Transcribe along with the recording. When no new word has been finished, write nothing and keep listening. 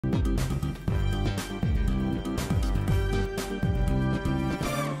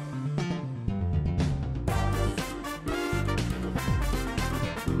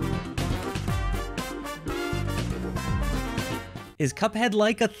Is Cuphead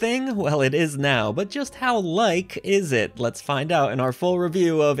like a thing? Well, it is now, but just how like is it? Let's find out in our full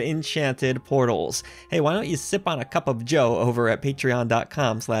review of Enchanted Portals. Hey, why don't you sip on a cup of Joe over at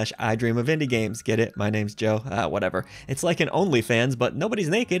patreon.com/idreamofindiegames. Get it? My name's Joe. Whatever. It's like an OnlyFans, but nobody's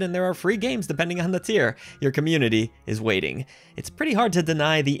naked and there are free games depending on the tier. Your community is waiting. It's pretty hard to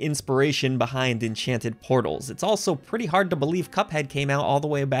deny the inspiration behind Enchanted Portals. It's also pretty hard to believe Cuphead came out all the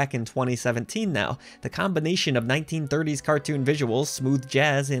way back in 2017 now. The combination of 1930s cartoon visuals, smooth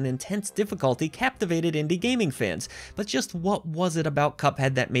jazz, and intense difficulty captivated indie gaming fans. But just what was it about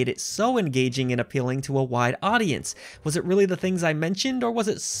Cuphead that made it so engaging and appealing to a wide audience? Was it really the things I mentioned, or was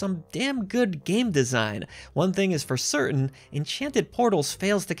it some damn good game design? One thing is for certain, Enchanted Portals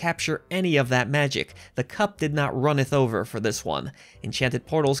fails to capture any of that magic. The cup did not runneth over for this one. Enchanted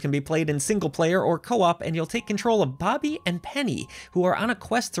Portals can be played in single player or co-op, and you'll take control of Bobby and Penny, who are on a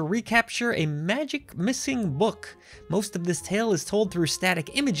quest to recapture a magic missing book. Most of this tale is told through static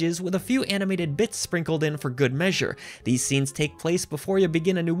images with a few animated bits sprinkled in for good measure. These scenes take place before you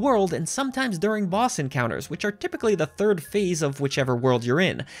begin a new world and sometimes during boss encounters, which are typically the third phase of whichever world you're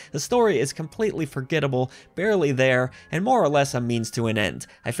in. The story is completely forgettable, barely there, and more or less a means to an end.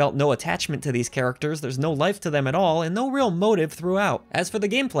 I felt no attachment to these characters, there's no life to them at all, and no real motive throughout. As for the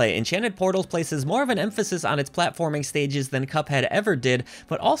gameplay, Enchanted Portals places more of an emphasis on its platforming stages than Cuphead ever did,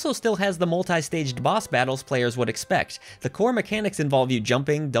 but also still has the multi-staged boss battles players would expect. The core mechanics involve you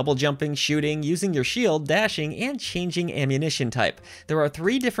jumping, double jumping, shooting, using your shield, dashing, and changing ammunition type. There are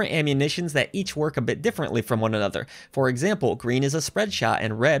 3 different ammunitions that each work a bit differently from one another. For example, green is a spread shot,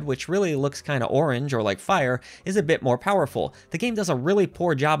 and red, which really looks kinda orange or like fire, is a bit more powerful. The game does a really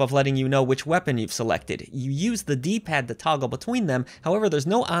poor job of letting you know which weapon you've selected. You use the D-pad to toggle between them, however there's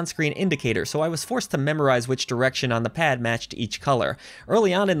no on-screen indicator, so I was forced to memorize which direction on the pad matched each color.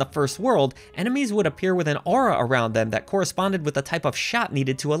 Early on in the first world, enemies would appear with an aura around them that corresponded with the type of shot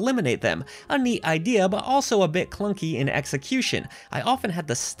needed to eliminate them. A neat idea, but also a bit clunky in execution. I often had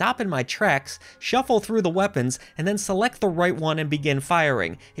to stop in my tracks, shuffle through the weapons, and then select the right one and begin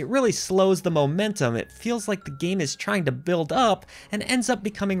firing. It really slows the momentum. It feels like the game is trying to build up and ends up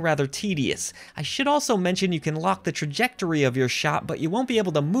becoming rather tedious. I should also mention you can lock the trajectory of your shot, but you won't be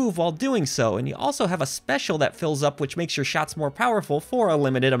able to move while doing so, and you also have a special that fills up which makes your shots more powerful for a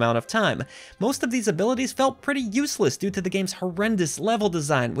limited amount of time. Most of these abilities felt pretty useless due to the game's horrendous level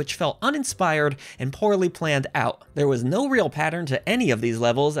design, which felt uninspired and poorly planned out. There was no real pattern to any of these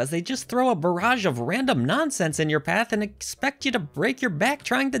levels, as they just throw a barrage of random nonsense in your path and expect you to break your back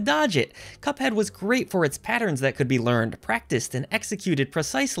trying to dodge it. Cuphead was great for its patterns that could be learned, practiced, and executed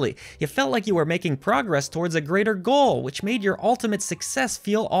precisely. You felt like you were making progress towards a greater goal, which made your ultimate success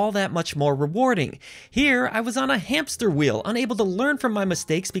feel all that much more rewarding. Here, I was on a hamster wheel, unable to learn from my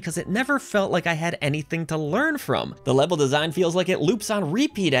mistakes because it never felt like I had anything to learn from. The level design feels like it loops on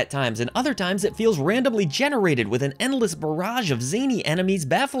repeat at times, and other times it feels randomly generated with an endless barrage of zany enemies,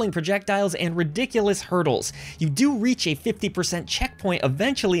 baffling projectiles, and ridiculous hurdles. You do reach a 50% checkpoint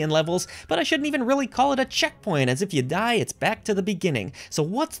eventually in levels, but I shouldn't even really call it a checkpoint, as if you die, it's back to the beginning. So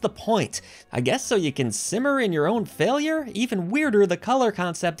what's the point? I guess so you can simmer in your own failure? Even weirder, the color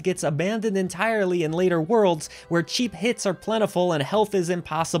concept gets abandoned entirely in later worlds, where cheap hits are plentiful and health is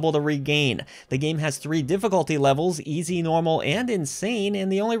impossible to regain. The game has 3 difficulty levels, easy, normal, and insane,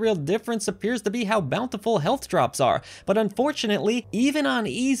 and the only real difference appears to be how bountiful health drops are. But unfortunately, even on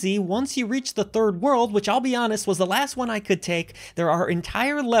easy, once you reach the 3rd world, which I'll be honest was the last one I could take, there are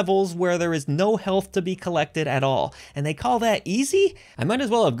entire levels where there is no health to be collected at all. And they call that easy? I might as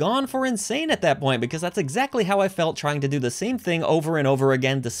well have gone for insane at that point, because that's exactly how I felt trying to do the same thing over and over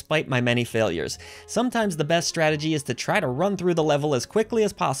again despite my many failures. Sometimes the best strategy is to try to run through the level as quickly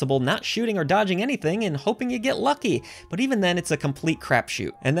as possible, not shooting or dodging anything and hoping you get lucky, but even then it's a complete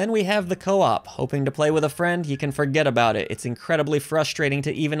crapshoot. And then we have the co-op. Hoping to play with a friend, you can forget about it. It's incredibly frustrating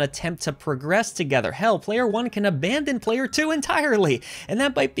to even attempt to progress together. Hell, player 1 can abandon player 2 entirely, and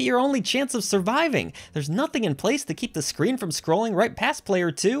that might be your only chance of surviving. There's nothing in place to keep the screen from scrolling right past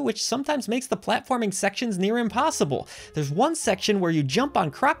player 2, which sometimes makes the platforming sections near impossible. There's one section where you jump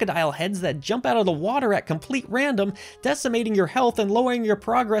on crocodile heads that jump out of the water at complete random, decimating your health and lowering your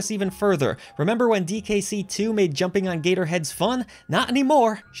progress even further. Remember when DKC2 made jumping on gator heads fun? Not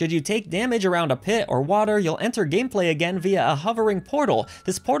anymore. Should you take damage around a pit or water, you'll enter gameplay again via a hovering portal.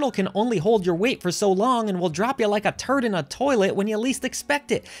 This portal can only hold your weight for so long and will drop you like a turd in a toilet when you least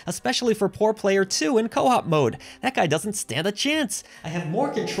expect it, especially for poor player 2 in co-op mode. That guy doesn't stand a chance. I have more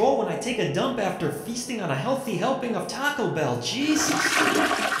control when I take a dump after feasting on a healthy helping of Taco Bell. Jesus.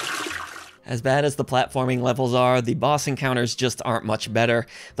 As bad as the platforming levels are, the boss encounters just aren't much better.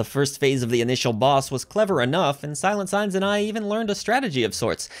 The first phase of the initial boss was clever enough, and Silent Signs and I even learned a strategy of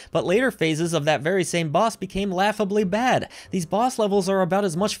sorts, but later phases of that very same boss became laughably bad. These boss levels are about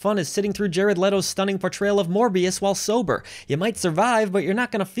as much fun as sitting through Jared Leto's stunning portrayal of Morbius while sober. You might survive, but you're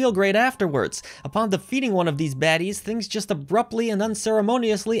not gonna feel great afterwards. Upon defeating one of these baddies, things just abruptly and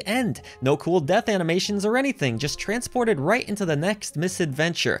unceremoniously end. No cool death animations or anything, just transported right into the next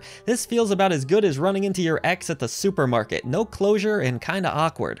misadventure. This feels about as good as running into your ex at the supermarket. No closure and kinda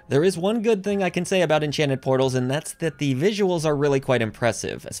awkward. There is one good thing I can say about Enchanted Portals, and that's that the visuals are really quite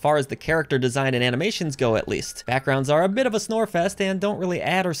impressive, as far as the character design and animations go at least. Backgrounds are a bit of a snore fest and don't really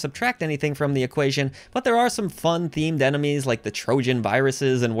add or subtract anything from the equation, but there are some fun themed enemies like the Trojan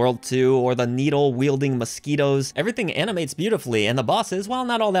viruses in World 2 or the needle-wielding mosquitoes. Everything animates beautifully, and the bosses, while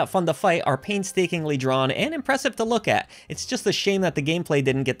not all that fun to fight, are painstakingly drawn and impressive to look at. It's just a shame that the gameplay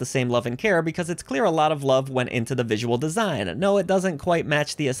didn't get the same love and care, because it's clear a lot of love went into the visual design. No, it doesn't quite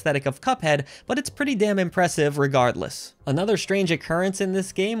match the aesthetic of Cuphead, but it's pretty damn impressive regardless. Another strange occurrence in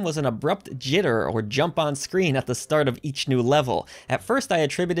this game was an abrupt jitter or jump on screen at the start of each new level. At first I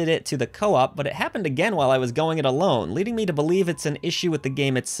attributed it to the co-op, but it happened again while I was going it alone, leading me to believe it's an issue with the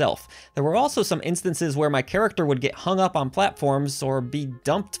game itself. There were also some instances where my character would get hung up on platforms or be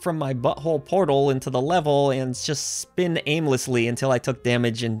dumped from my butthole portal into the level and just spin aimlessly until I took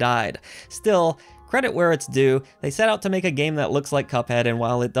damage and died. Still, credit where it's due, they set out to make a game that looks like Cuphead, and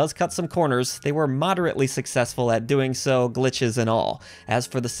while it does cut some corners, they were moderately successful at doing so, glitches and all. As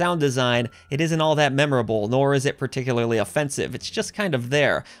for the sound design, it isn't all that memorable, nor is it particularly offensive, it's just kind of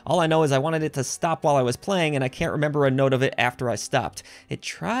there. All I know is I wanted it to stop while I was playing, and I can't remember a note of it after I stopped. It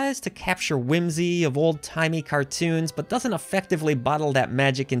tries to capture whimsy of old-timey cartoons, but doesn't effectively bottle that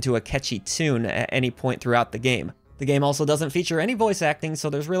magic into a catchy tune at any point throughout the game. The game also doesn't feature any voice acting, so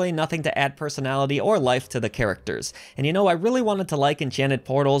there's really nothing to add personality or life to the characters. And you know, I really wanted to like Enchanted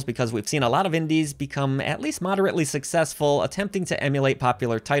Portals because we've seen a lot of indies become at least moderately successful attempting to emulate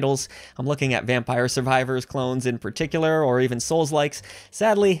popular titles. I'm looking at Vampire Survivors clones in particular, or even Souls-likes.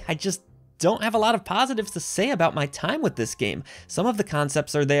 Sadly, I just don't have a lot of positives to say about my time with this game. Some of the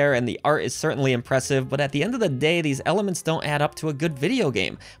concepts are there and the art is certainly impressive, but at the end of the day, these elements don't add up to a good video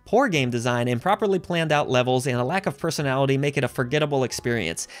game. Poor game design, improperly planned out levels, and a lack of personality make it a forgettable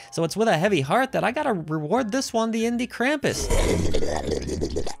experience. So it's with a heavy heart that I gotta reward this one the Indie Krampus.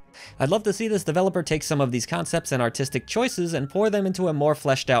 I'd love to see this developer take some of these concepts and artistic choices and pour them into a more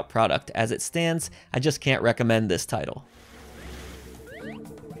fleshed out product. As it stands, I just can't recommend this title.